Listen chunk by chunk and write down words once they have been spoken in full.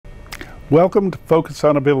Welcome to Focus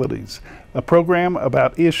on Abilities, a program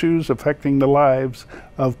about issues affecting the lives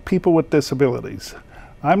of people with disabilities.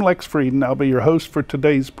 I'm Lex Frieden. I'll be your host for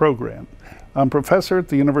today's program. I'm professor at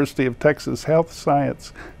the University of Texas Health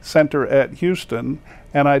Science Center at Houston,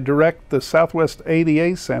 and I direct the Southwest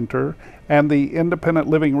ADA Center and the Independent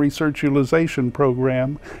Living Research Utilization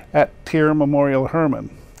Program at Tier Memorial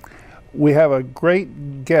Hermann. We have a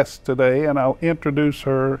great guest today, and I'll introduce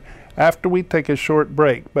her after we take a short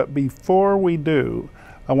break. But before we do,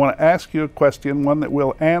 I want to ask you a question, one that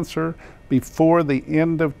we'll answer before the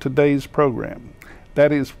end of today's program.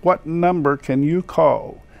 That is, what number can you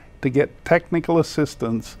call to get technical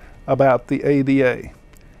assistance about the ADA?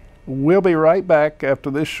 We'll be right back after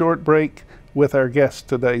this short break with our guest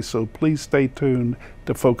today, so please stay tuned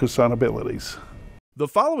to Focus on Abilities. The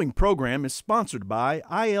following program is sponsored by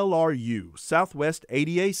IRLU, Southwest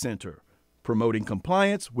ADA Center, promoting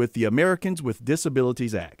compliance with the Americans with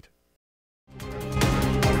Disabilities Act.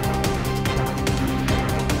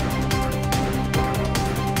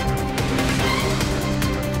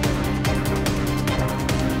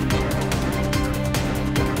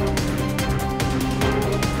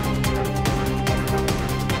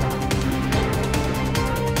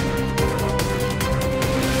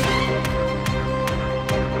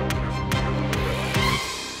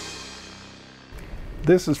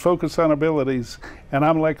 This is Focus on Abilities, and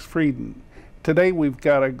I'm Lex Frieden. Today we've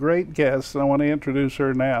got a great guest, and I want to introduce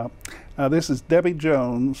her now. This is Debbie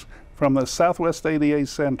Jones from the Southwest ADA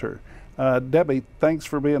Center. Debbie, thanks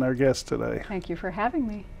for being our guest today. Thank you for having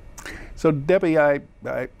me. So Debbie, I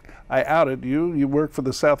outed you. You work for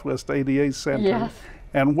the Southwest ADA Center. Yes.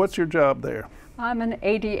 And what's your job there? I'm an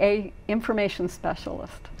ADA information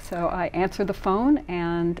specialist. So I answer the phone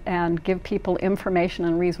and give people information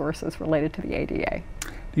and resources related to the ADA.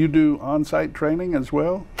 Do you do on-site training as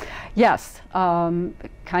well? Yes, kind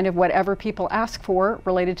of whatever people ask for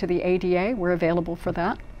related to the ADA, we're available for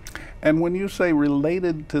that. And when you say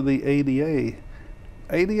related to the ADA,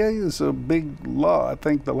 ADA is a big law. I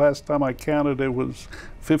think the last time I counted it was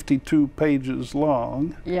 52 pages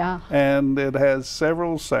long. Yeah. And it has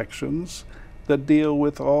several sections that deal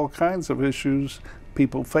with all kinds of issues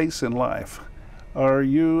people face in life. Are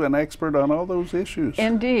you an expert on all those issues?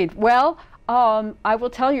 Indeed. Well, I will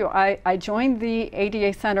tell you, I joined the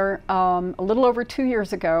ADA Center a little over 2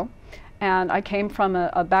 years ago, and I came from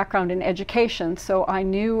a background in education, so I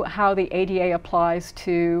knew how the ADA applies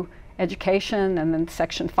to education, and then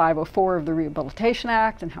Section 504 of the Rehabilitation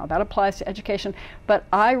Act and how that applies to education. But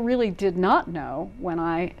I really did not know when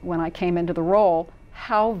I came into the role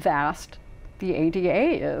how vast the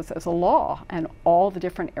ADA is as a law and all the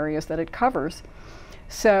different areas that it covers.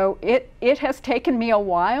 So it has taken me a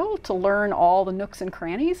while to learn all the nooks and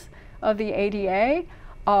crannies of the ADA.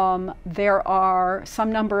 There are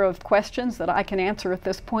some number of questions that I can answer at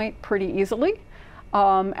this point pretty easily.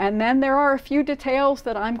 And then there are a few details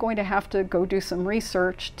that I'm going to have to go do some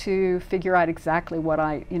research to figure out exactly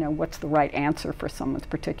what's the right answer for someone's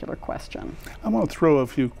particular question. I'm going to throw a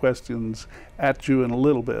few questions at you in a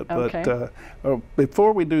little bit, okay. But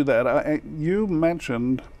before we do that, you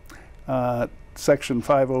mentioned Section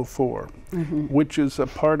 504, which is a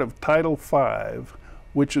part of Title V,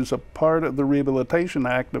 which is a part of the Rehabilitation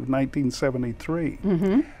Act of 1973.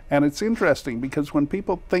 And it's interesting because when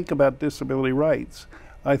people think about disability rights,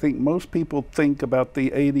 I think most people think about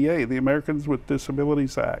the ADA, the Americans with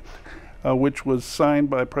Disabilities Act, which was signed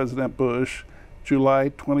by President Bush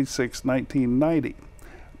July 26, 1990.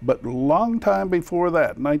 But a long time before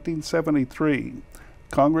that, 1973,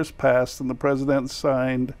 Congress passed and the President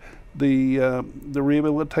signed the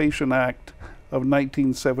Rehabilitation Act of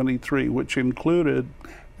 1973, which included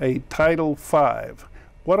a Title V.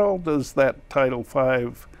 What all does that Title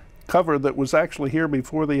V cover that was actually here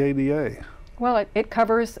before the ADA? Well, it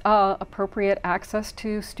covers appropriate access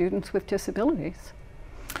to students with disabilities.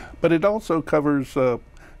 But it also covers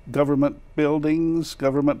government buildings,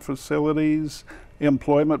 government facilities,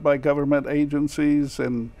 employment by government agencies,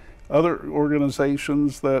 and other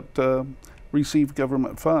organizations that receive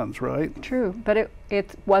government funds, right? True, but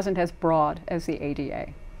it wasn't as broad as the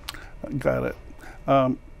ADA. Got it.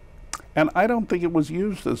 And I don't think it was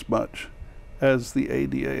used as much as the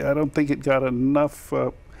ADA. I don't think it got enough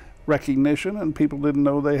recognition, and people didn't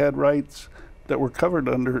know they had rights that were covered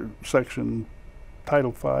under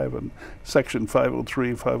Title V and Section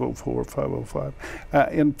 503, 504, 505.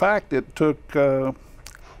 In fact, it took,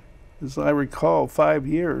 as I recall, 5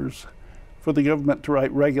 years for the government to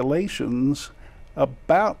write regulations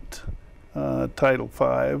about Title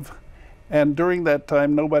V, and during that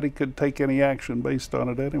time nobody could take any action based on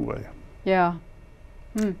it anyway. Yeah.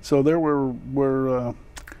 So there were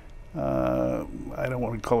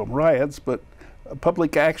want to call them riots, but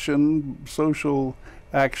public action, social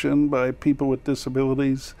action by people with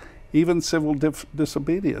disabilities, even civil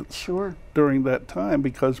disobedience. Sure. During that time,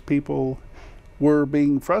 because people were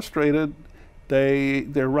being frustrated.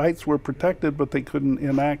 Their rights were protected, but they couldn't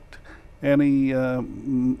enact any,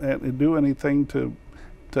 do anything to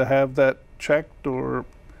have that checked or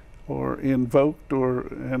invoked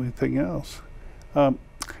or anything else.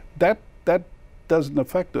 That doesn't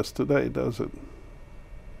affect us today, does it?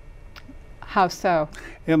 How so?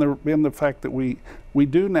 In the fact that we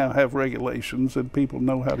do now have regulations and people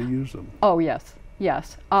know how to use them. Oh yes,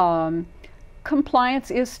 yes.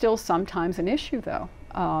 Compliance is still sometimes an issue, though,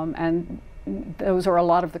 and those are a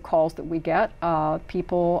lot of the calls that we get.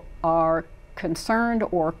 People are concerned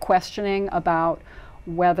or questioning about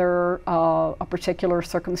whether a particular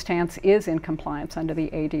circumstance is in compliance under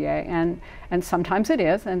the ADA, and sometimes it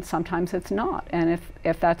is, and sometimes it's not. And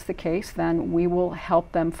if that's the case, then we will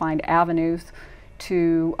help them find avenues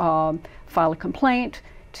to file a complaint,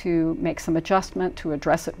 to make some adjustment, to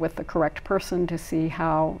address it with the correct person, to see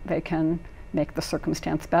how they can make the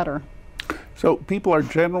circumstance better. So people are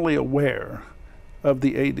generally aware of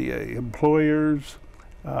the ADA, employers,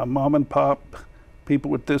 mom and pop,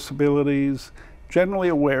 people with disabilities, generally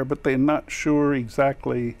aware, but they're not sure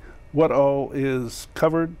exactly what all is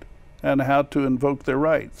covered and how to invoke their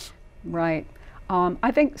rights. Right.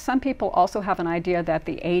 I think some people also have an idea that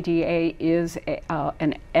the ADA is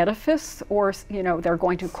an edifice, or they're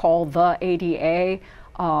going to call the ADA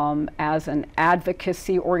as an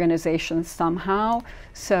advocacy organization somehow.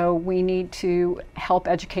 So we need to help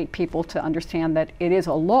educate people to understand that it is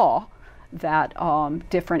a law that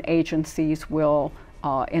different agencies will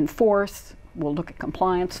enforce, will look at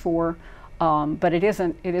compliance for, but it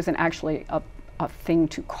isn't actually a thing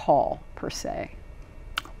to call per se.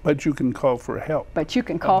 But you can call for help. But you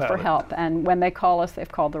can call for help, and when they call us,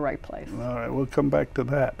 they've called the right place. All right, we'll come back to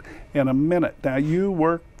that in a minute. Now, you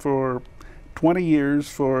worked for 20 years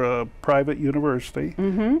for a private university,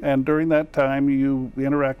 and during that time you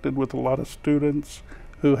interacted with a lot of students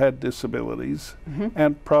who had disabilities,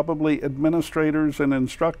 and probably administrators and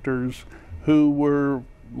instructors who were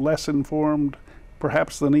less informed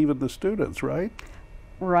perhaps than even the students, right?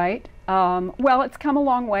 Right. Well, it's come a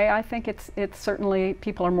long way. I think it's certainly,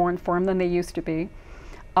 people are more informed than they used to be.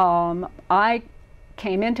 I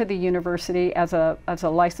came into the university as a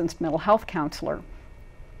licensed mental health counselor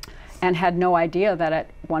and had no idea that at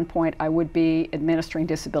one point I would be administering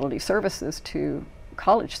disability services to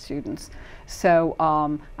college students. So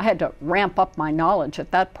I had to ramp up my knowledge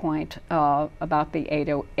at that point about the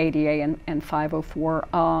ADA and 504,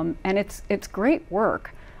 and it's great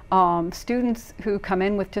work. Students who come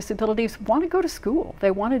in with disabilities want to go to school.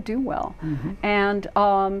 They want to do well. And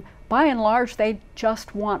by and large, they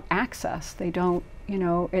just want access. They don't,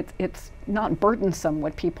 it's not burdensome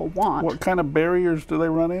what people want. What kind of barriers do they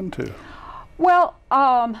run into? Well,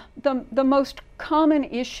 the most common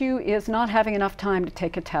issue is not having enough time to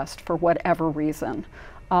take a test for whatever reason.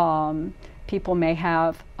 People may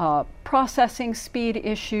have a processing speed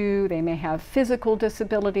issue, they may have physical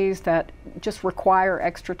disabilities that just require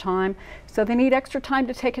extra time, so they need extra time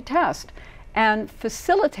to take a test. And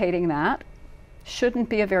facilitating that shouldn't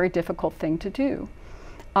be a very difficult thing to do.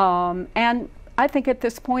 And I think at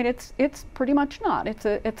this point it's pretty much not. It's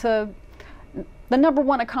the number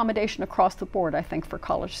one accommodation across the board, I think, for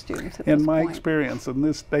college students at this point. In my experience, and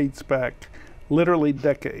this dates back literally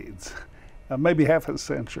decades, maybe half a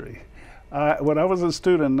century, when I was a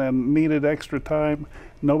student and needed extra time,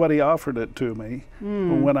 nobody offered it to me.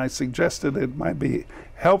 When I suggested it might be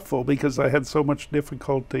helpful because I had so much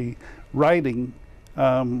difficulty writing,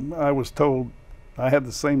 I was told I had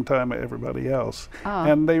the same time as everybody else.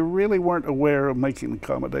 And they really weren't aware of making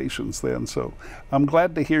accommodations then. So I'm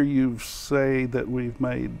glad to hear you say that we've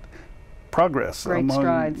made progress among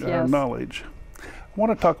our knowledge. I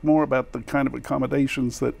want to talk more about the kind of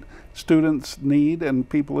accommodations that students need and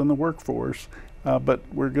people in the workforce, but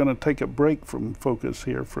we're going to take a break from Focus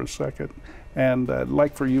here for a second, and I'd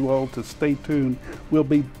like for you all to stay tuned. We'll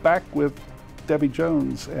be back with Debbie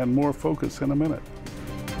Jones and more Focus in a minute.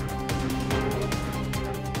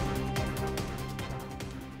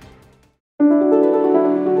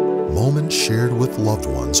 Moments shared with loved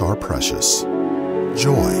ones are precious.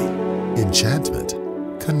 Joy, enchantment,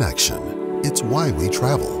 connection. It's why we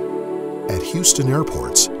travel. At Houston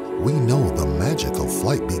Airports, we know the magical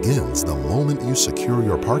flight begins the moment you secure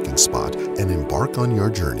your parking spot and embark on your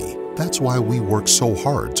journey. That's why we work so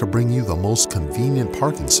hard to bring you the most convenient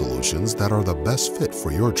parking solutions that are the best fit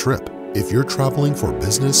for your trip. If you're traveling for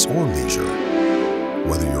business or leisure,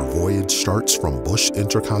 Whether your voyage starts from Bush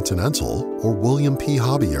Intercontinental or William P.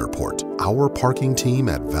 Hobby Airport, our parking team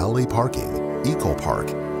at Valley Parking, Eco Park,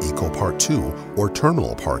 Eco Park 2, or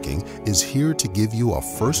Terminal Parking is here to give you a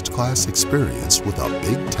first-class experience with a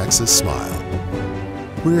big Texas smile.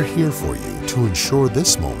 We're here for you to ensure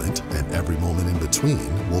this moment and every moment in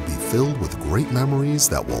between will be filled with great memories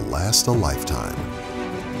that will last a lifetime.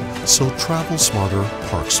 So travel smarter,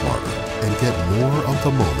 park smarter, and get more of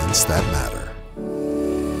the moments that matter.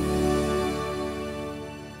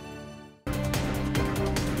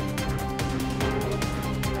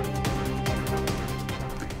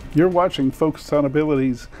 You're watching Focus on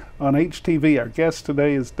Abilities on HTV. Our guest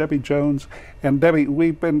today is Debbie Jones. And Debbie,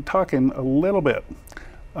 we've been talking a little bit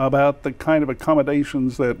about the kind of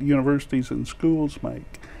accommodations that universities and schools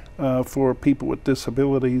make for people with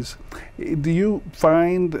disabilities. Do you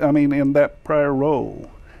find, I mean, in that prior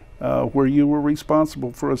role where you were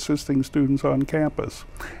responsible for assisting students on campus,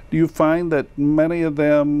 do you find that many of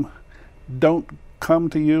them don't come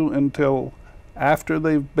to you until after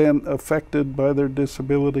they've been affected by their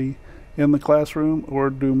disability in the classroom, or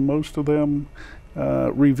do most of them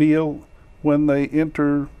reveal when they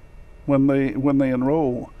enter, when they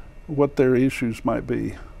enroll, what their issues might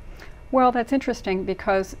be? Well, that's interesting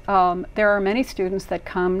because there are many students that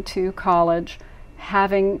come to college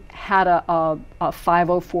having had a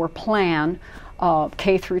 504 plan,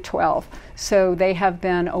 K through 12. So they have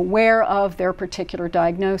been aware of their particular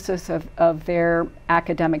diagnosis, of their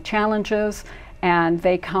academic challenges, and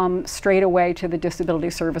they come straight away to the Disability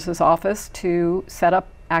Services Office to set up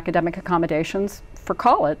academic accommodations for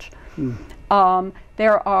college.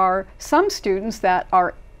 There are some students that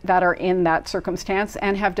are in that circumstance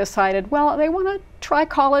and have decided, well, they want to try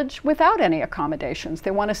college without any accommodations. They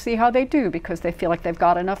want to see how they do because they feel like they've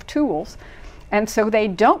got enough tools. And so they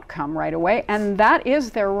don't come right away, and that is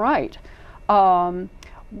their right.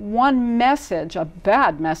 One message, a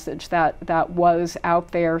bad message that was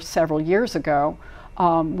out there several years ago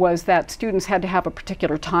was that students had to have a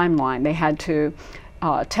particular timeline. They had to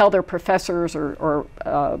tell their professors or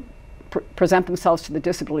present themselves to the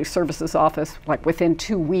Disability Services Office like within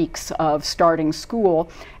 2 weeks of starting school,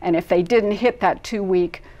 and if they didn't hit that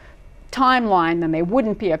 2-week timeline, then they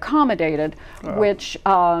wouldn't be accommodated, which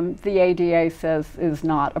the ADA says is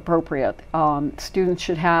not appropriate. Students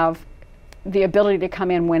should have the ability to come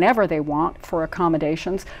in whenever they want for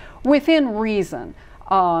accommodations within reason.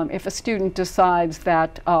 If a student decides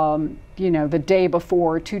that the day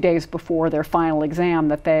before, 2 days before their final exam,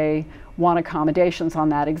 that they want accommodations on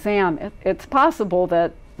that exam, it's possible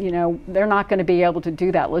that they're not going to be able to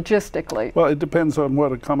do that logistically. Well, it depends on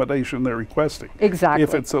what accommodation they're requesting. Exactly.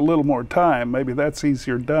 If it's a little more time, maybe that's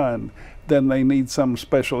easier done. Then they need some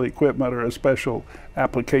special equipment or a special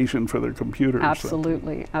application for their computer.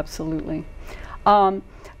 Absolutely, absolutely.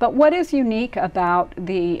 But what is unique about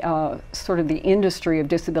the sort of the industry of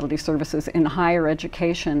disability services in higher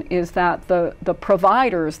education is that the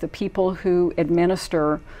providers, the people who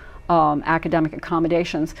administer academic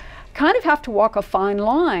accommodations, kind of have to walk a fine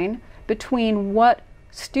line between what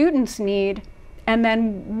students need and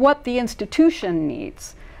then what the institution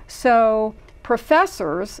needs. So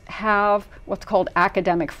professors have what's called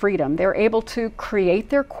academic freedom. They're able to create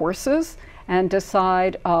their courses and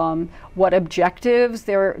decide what objectives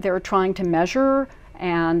they're trying to measure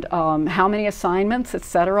and how many assignments,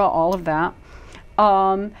 etc., all of that.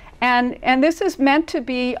 And this is meant to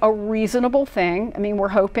be a reasonable thing. I mean, we're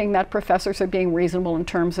hoping that professors are being reasonable in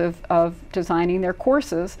terms of designing their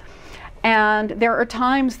courses. And there are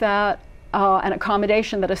times that an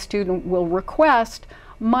accommodation that a student will request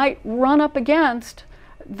might run up against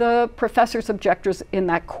the professor's objectives in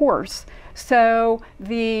that course. So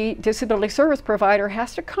the disability service provider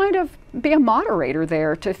has to kind of be a moderator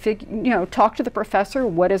there to talk to the professor,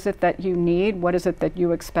 what is it that you need, what is it that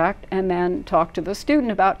you expect, and then talk to the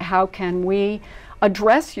student about how can we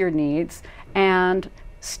address your needs and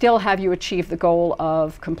still have you achieve the goal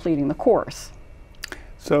of completing the course.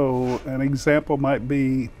 So an example might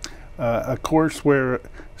be a course where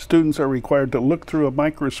students are required to look through a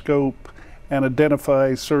microscope and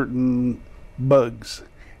identify certain bugs.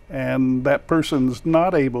 And that person's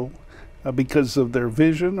not able, because of their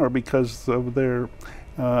vision or because of their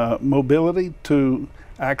mobility, to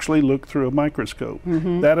actually look through a microscope.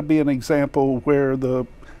 That'd be an example where the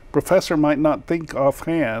professor might not think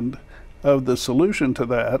offhand of the solution to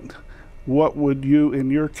that. What would you, in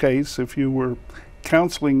your case, if you were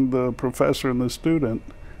counseling the professor and the student,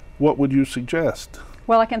 what would you suggest?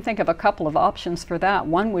 Well, I can think of a couple of options for that.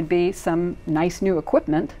 One would be some nice new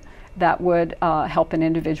equipment that would help an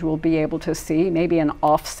individual be able to see, maybe an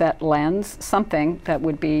offset lens, something that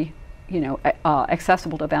would be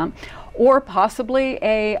accessible to them, or possibly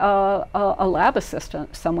a lab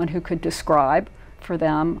assistant, someone who could describe for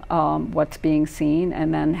them what's being seen,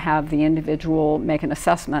 and then have the individual make an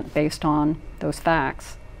assessment based on those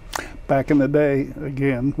facts. Back in the day,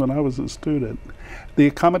 again, when I was a student, the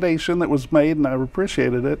accommodation that was made, and I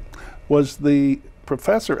appreciated it, was the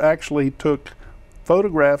professor actually took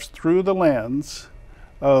photographs through the lens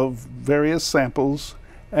of various samples,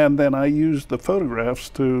 and then I used the photographs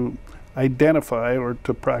to identify or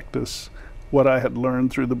to practice what I had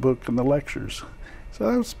learned through the book and the lectures.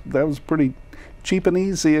 So that was pretty cheap and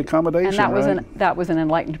easy accommodation. And that was an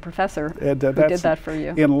enlightened professor who did that for you.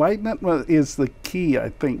 Enlightenment is the key, I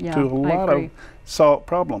think, to a lot of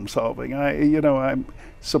problem solving. I'm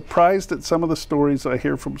surprised at some of the stories I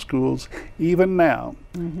hear from schools, even now,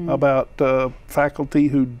 about faculty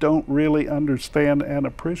who don't really understand and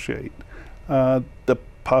appreciate the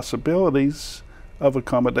possibilities of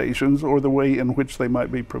accommodations or the way in which they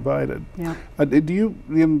might be provided. Yeah. Did you,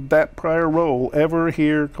 in that prior role, ever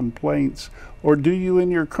hear complaints, or do you,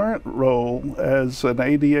 in your current role as an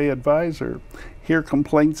ADA advisor, hear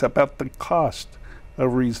complaints about the cost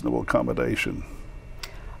of reasonable accommodation?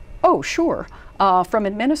 Oh, sure. From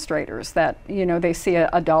administrators that, they see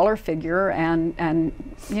a dollar figure and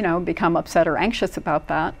become upset or anxious about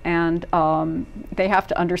that, and they have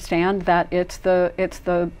to understand that it's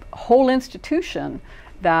the whole institution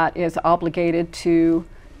that is obligated to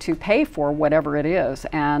pay for whatever it is.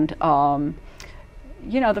 And the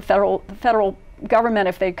federal government,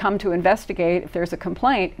 if they come to investigate, if there's a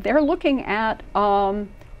complaint, they're looking at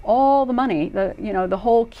all the money, the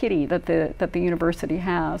whole kitty that the university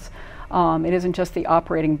has. It isn't just the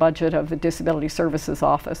operating budget of the Disability Services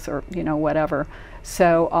Office or whatever.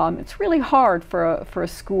 So it's really hard for a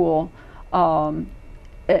school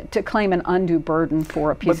to claim an undue burden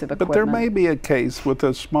for a piece of equipment. But there may be a case with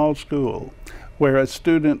a small school where a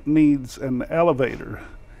student needs an elevator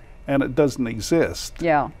and it doesn't exist.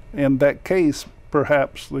 Yeah. In that case,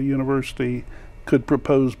 perhaps the university could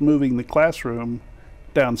propose moving the classroom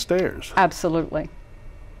downstairs. Absolutely.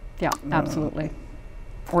 Yeah, absolutely.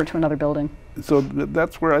 Or to another building. So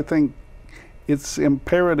that's where I think it's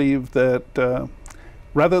imperative that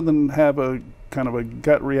rather than have a kind of a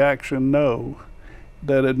gut reaction no,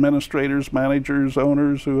 that administrators, managers,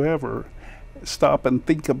 owners, whoever, stop and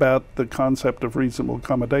think about the concept of reasonable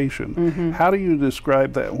accommodation. How do you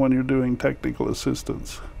describe that when you're doing technical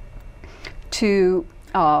assistance? To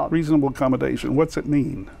reasonable accommodation, what's it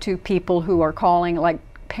mean? To people who are calling, like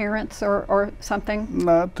parents or something?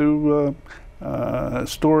 Not to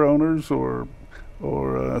store owners or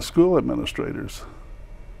school administrators.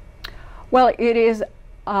 Well, it is,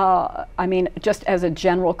 just as a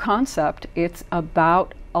general concept, it's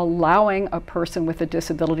about allowing a person with a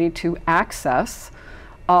disability to access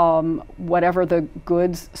whatever the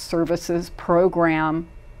goods, services, program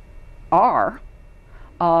are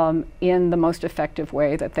in the most effective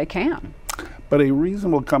way that they can. But a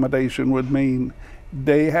reasonable accommodation would mean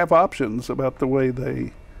they have options about the way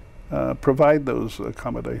they provide those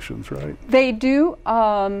accommodations, right? They do.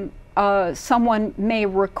 Someone may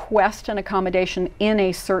request an accommodation in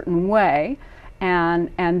a certain way, and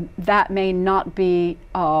that may not be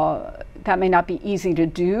easy to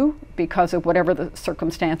do because of whatever the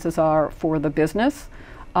circumstances are for the business,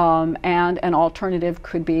 and an alternative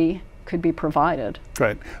could be provided.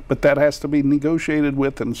 Right, but that has to be negotiated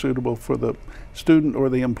with and suitable for the student or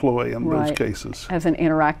the employee in those cases. As an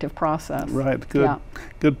interactive process. Right, good. Yeah.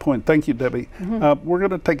 Good point. Thank you, Debbie. We're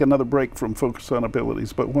going to take another break from Focus on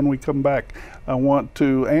Abilities, but when we come back, I want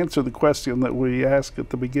to answer the question that we asked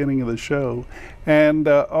at the beginning of the show, and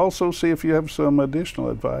also see if you have some additional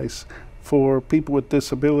advice for people with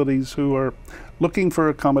disabilities who are looking for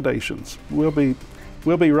accommodations. We'll be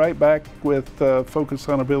right back with Focus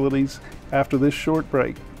on Abilities after this short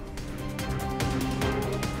break.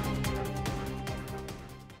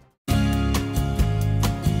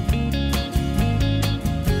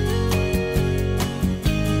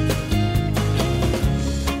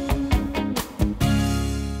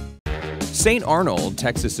 St. Arnold,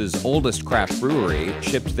 Texas's oldest craft brewery,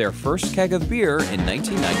 shipped their first keg of beer in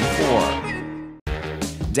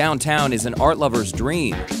 1994. Downtown is an art lover's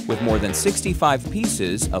dream, with more than 65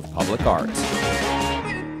 pieces of public art.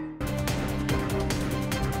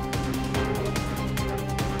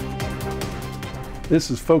 This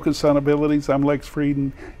is Focus on Abilities. I'm Lex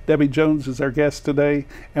Frieden. Debbie Jones is our guest today,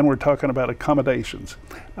 and we're talking about accommodations.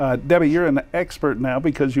 Debbie, you're an expert now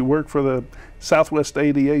because you work for the Southwest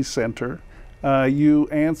ADA Center. You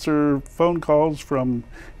answer phone calls from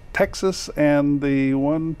Texas and the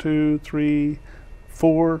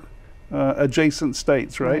 4 adjacent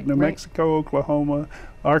states, right? New Mexico, Oklahoma,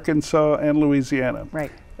 Arkansas, and Louisiana.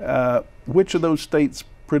 Right. Which of those states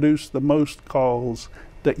produce the most calls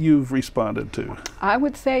that you've responded to? I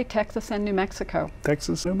would say Texas and New Mexico.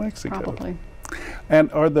 Texas, New Mexico. Probably.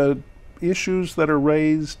 And are the issues that are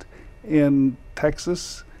raised in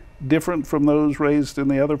Texas different from those raised in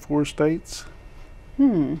the other 4 states?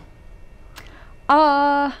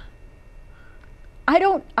 I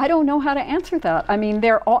don't know how to answer that. I mean,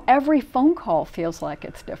 every phone call feels like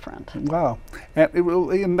it's different. Wow. And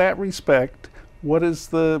in that respect, what is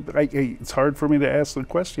it's hard for me to ask the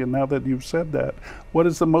question now that you've said that. What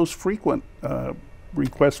is the most frequent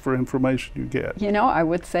request for information you get? You know, I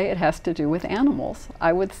would say it has to do with animals.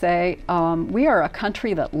 I would say we are a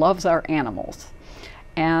country that loves our animals.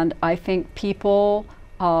 And I think people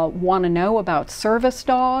want to know about service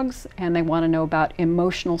dogs, and they want to know about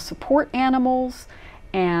emotional support animals,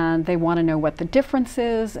 and they want to know what the difference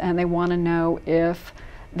is, and they want to know if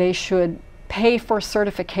they should pay for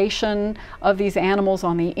certification of these animals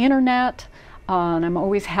on the internet. And I'm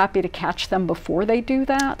always happy to catch them before they do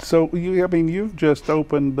that. So you've just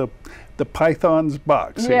opened the Python's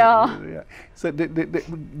box. Yeah. So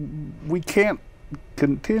we can't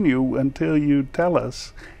continue until you tell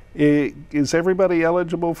us, is everybody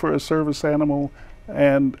eligible for a service animal,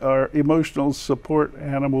 and are emotional support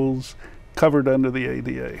animals covered under the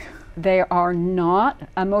ADA? They are not.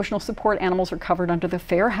 Emotional support animals are covered under the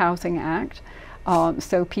Fair Housing Act.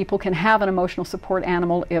 So people can have an emotional support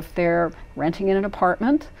animal if they're renting in an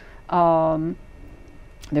apartment.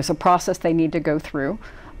 There's a process they need to go through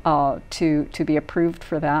to be approved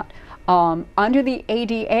for that. Under the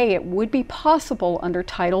ADA, it would be possible under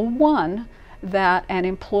Title I that an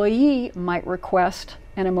employee might request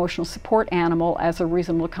an emotional support animal as a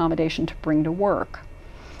reasonable accommodation to bring to work.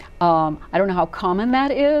 I don't know how common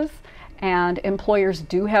that is, and employers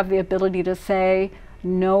do have the ability to say,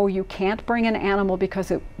 no, you can't bring an animal because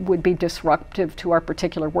it would be disruptive to our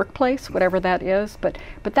particular workplace, whatever that is. But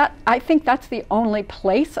that, I think that's the only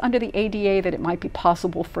place under the ADA that it might be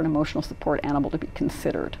possible for an emotional support animal to be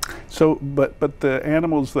considered. So, but the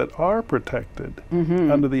animals that are protected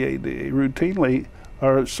under the ADA routinely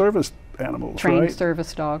are service animals, Trained right?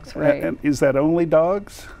 service dogs, right. And is that only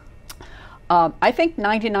dogs? I think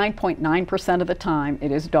 99.9% of the time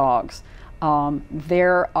it is dogs.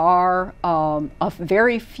 There are a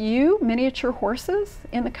very few miniature horses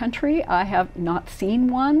in the country. I have not seen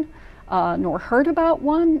one nor heard about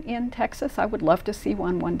one in Texas. I would love to see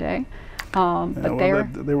one day. But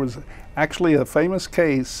there was actually a famous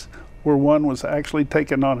case where one was actually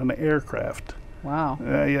taken on an aircraft. Wow.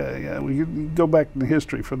 Yeah. We can go back in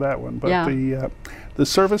history for that one. But yeah. The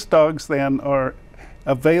service dogs then are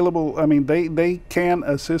available. I mean, they can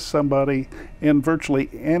assist somebody in virtually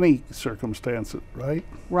any circumstances, right?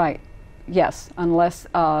 Right. Yes, unless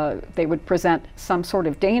they would present some sort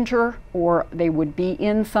of danger or they would be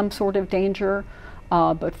in some sort of danger.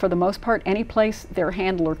 But for the most part, any place their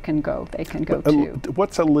handler can go, they can go to.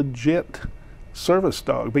 What's a legit service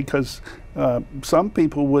dog? Because some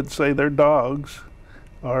people would say their dogs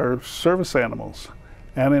are service animals.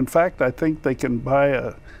 And in fact, I think they can buy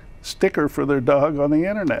a sticker for their dog on the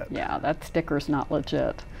internet. Yeah, that sticker's not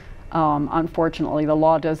legit. Unfortunately, the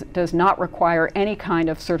law does not require any kind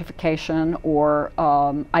of certification or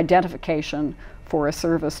identification for a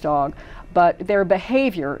service dog, but their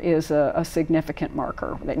behavior is a significant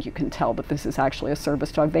marker that you can tell that this is actually a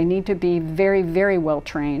service dog. They need to be very, very well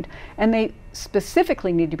trained, and they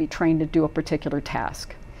specifically need to be trained to do a particular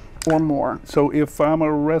task or more. So if I'm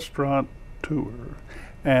a restaurateur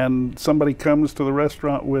and somebody comes to the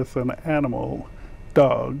restaurant with an animal,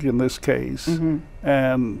 dog in this case,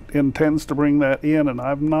 and intends to bring that in, and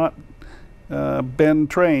I've not been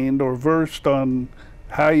trained or versed on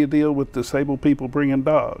how you deal with disabled people bringing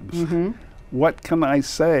dogs, what can I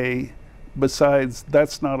say besides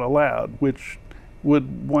that's not allowed, which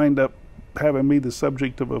would wind up having me the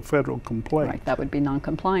subject of a federal complaint? Right, that would be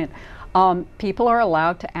non-compliant. People are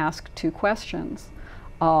allowed to ask 2 questions.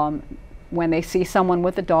 When they see someone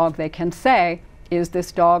with a dog, they can say, is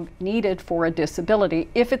this dog needed for a disability?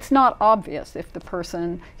 If it's not obvious, if the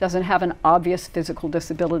person doesn't have an obvious physical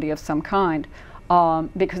disability of some kind,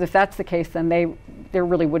 because if that's the case, then there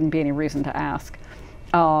really wouldn't be any reason to ask.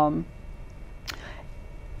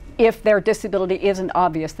 If their disability isn't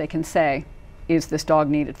obvious, they can say, is this dog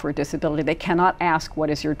needed for a disability? They cannot ask, what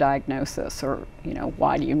is your diagnosis, or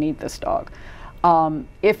why do you need this dog?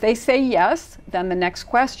 If they say yes, then the next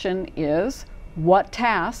question is, what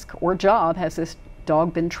task or job has this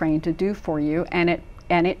dog been trained to do for you? And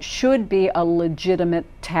it should be a legitimate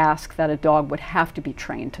task that a dog would have to be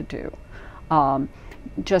trained to do.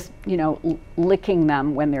 just, you know, licking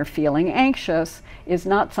them when they're feeling anxious is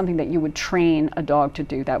not something that you would train a dog to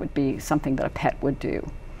do. That would be something that a pet would do.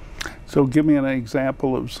 So give me an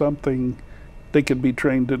example of something they could be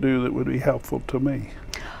trained to do that would be helpful to me.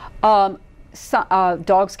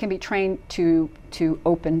 Dogs can be trained to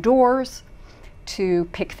open doors, to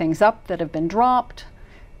pick things up that have been dropped,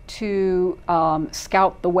 to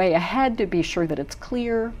scout the way ahead to be sure that it's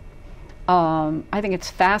clear. I think it's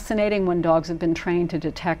fascinating when dogs have been trained to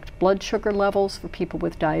detect blood sugar levels for people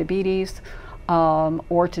with diabetes,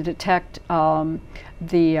 or to detect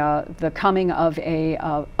the coming of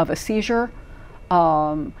a seizure.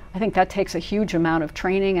 I think that takes a huge amount of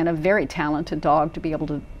training and a very talented dog to be able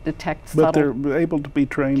to detect subtle But they're able to be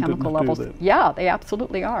trained to levels. do that. Yeah, they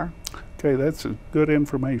absolutely are. Okay, that's good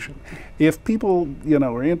information. If people, you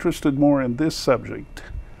know, are interested more in this subject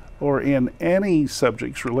or in any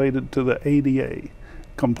subjects related to the ADA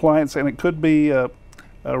compliance, and it could be a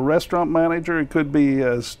restaurant manager, it could be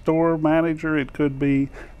a store manager, it could be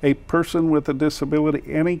a person with a disability,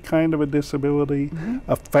 any kind of a disability,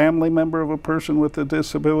 a family member of a person with a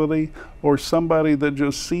disability, or somebody that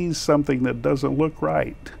just sees something that doesn't look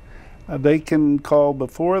right. They can call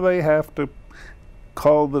before they have to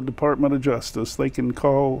call the Department of Justice. They can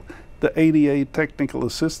call the ADA Technical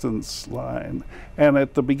Assistance line. And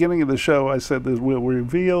at the beginning of the show, I said that we'll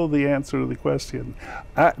reveal the answer to the question.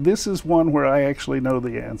 This is one where I actually know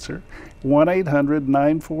the answer.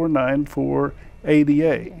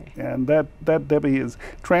 1-800-949-4ADA. And that, Debbie,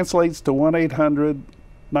 translates to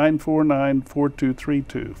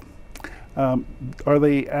 1-800-949-4232. Are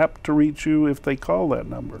they apt to reach you if they call that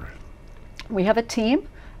number? We have a team,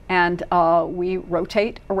 and we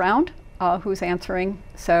rotate around who's answering.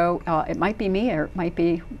 So it might be me, or it might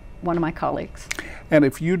be one of my colleagues. And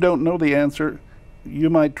if you don't know the answer,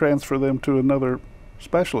 you might transfer them to another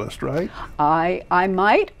specialist, right? I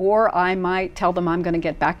might, or I might tell them I'm going to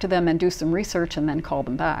get back to them and do some research and then call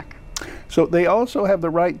them back. So they also have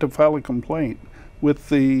the right to file a complaint with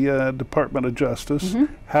the Department of Justice.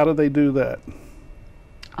 How do they do that?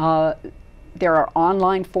 There are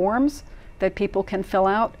online forms that people can fill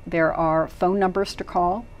out. There are phone numbers to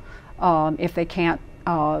call if they can't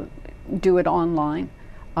do it online.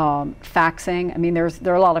 Faxing. I mean, there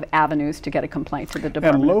are a lot of avenues to get a complaint to the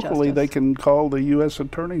Department of Justice. And locally, they can call the U.S.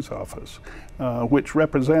 Attorney's Office, which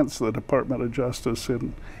represents the Department of Justice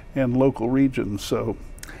in local regions. So,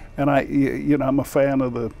 and I'm a fan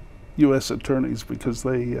of the U.S. attorneys because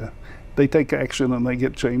they take action and they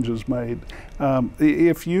get changes made.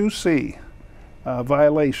 If you see a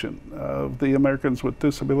violation of the Americans with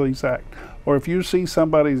Disabilities Act, or if you see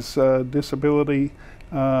somebody's disability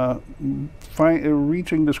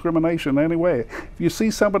reaching discrimination anyway, if you see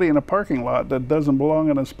somebody in a parking lot that doesn't belong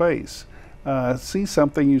in a space, see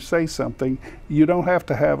something, you say something. You don't have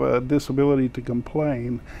to have a disability to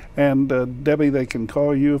complain. And Debbie, they can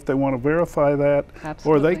call you if they want to verify that.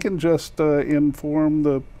 Absolutely. Or they can just inform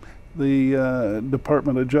the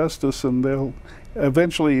Department of Justice, and they'll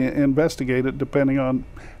eventually investigate it depending on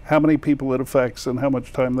how many people it affects and how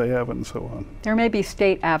much time they have and so on. There may be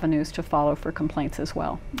state avenues to follow for complaints as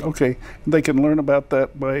well. Okay, they can learn about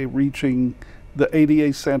that by reaching the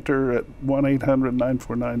ADA Center at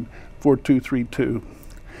 1-800-949-4232.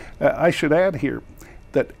 I should add here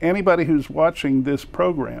that anybody who's watching this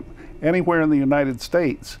program anywhere in the United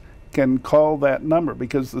States can call that number,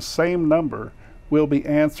 because the same number will be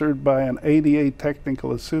answered by an ADA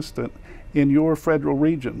technical assistant in your federal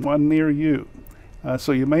region, one near you.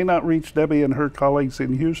 So you may not reach Debbie and her colleagues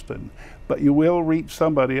in Houston, but you will reach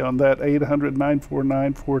somebody on that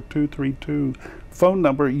 800-949-4232 phone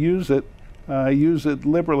number. Use it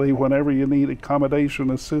liberally whenever you need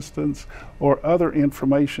accommodation assistance or other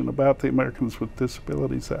information about the Americans with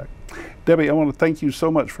Disabilities Act. Debbie, I want to thank you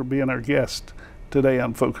so much for being our guest today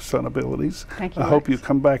on Focus on Abilities. Thank you, I hope Lex. you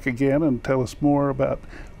come back again and tell us more about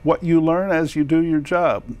what you learn as you do your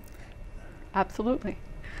job. Absolutely.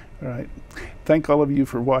 All right. Thank all of you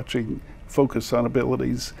for watching Focus on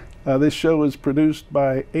Abilities. This show is produced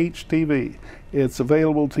by HTV. It's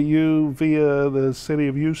available to you via the City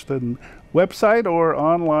of Houston website or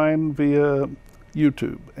online via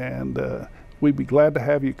YouTube. And we'd be glad to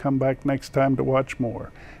have you come back next time to watch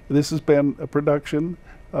more. This has been a production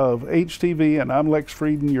of HTV, and I'm Lex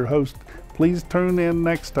Frieden, your host. Please tune in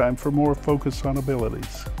next time for more Focus on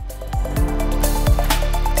Abilities.